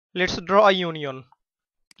Let's draw a union.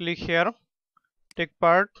 Click here, take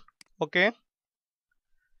part, okay.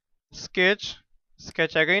 Sketch,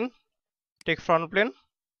 sketch again, take front plane,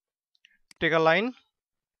 take a line.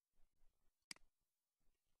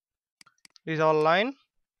 This is our line.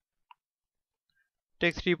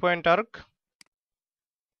 Take 3-point arc.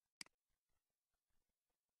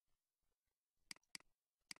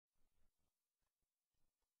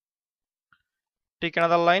 Take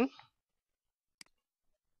another line.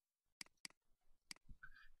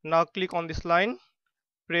 Now click on this line,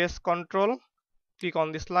 press Ctrl, click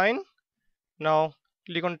on this line. Now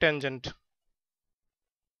click on tangent.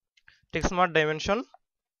 Take smart dimension.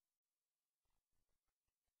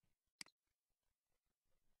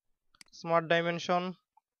 Smart dimension.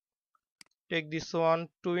 Take this one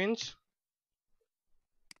 2 inch.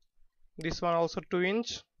 This one also 2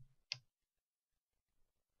 inch.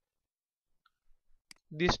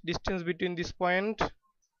 This distance between this point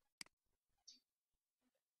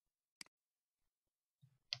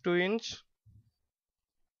 2 inch.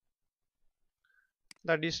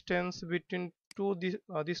 The distance between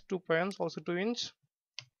these 2 points also 2 inch.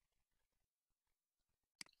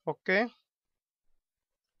 Okay.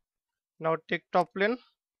 Now take top plane.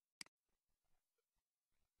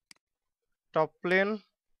 Top plane.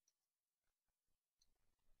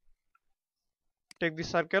 Take the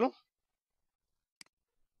circle.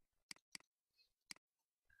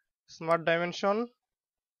 Smart dimension.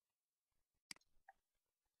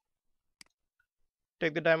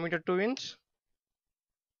 Take the diameter 2 inch.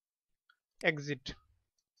 Exit.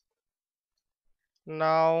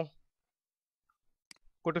 Now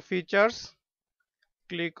go to features,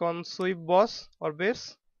 click on sweep boss or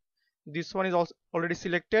base. This one is also already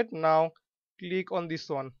selected. Now click on this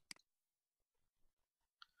one,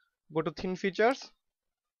 go to thin features.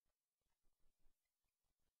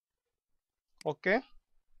 Okay,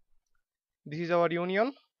 this is our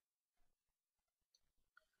union.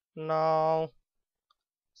 Now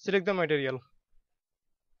select the materials,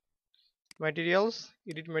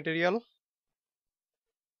 edit material,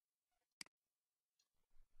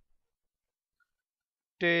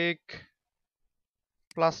 take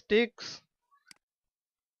plastics,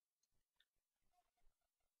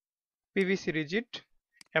 PVC rigid,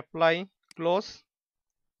 apply, close.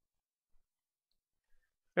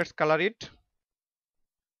 Let's color it.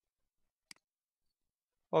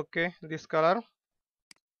 Okay, this color.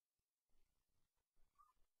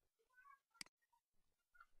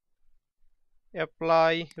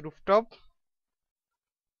 Apply rooftop.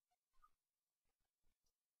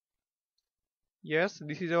 Yes,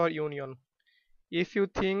 this is our union. If you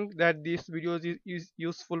think that this video is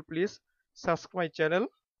useful, please subscribe my channel,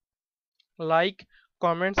 like,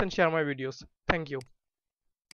 comments and share my videos. Thank you.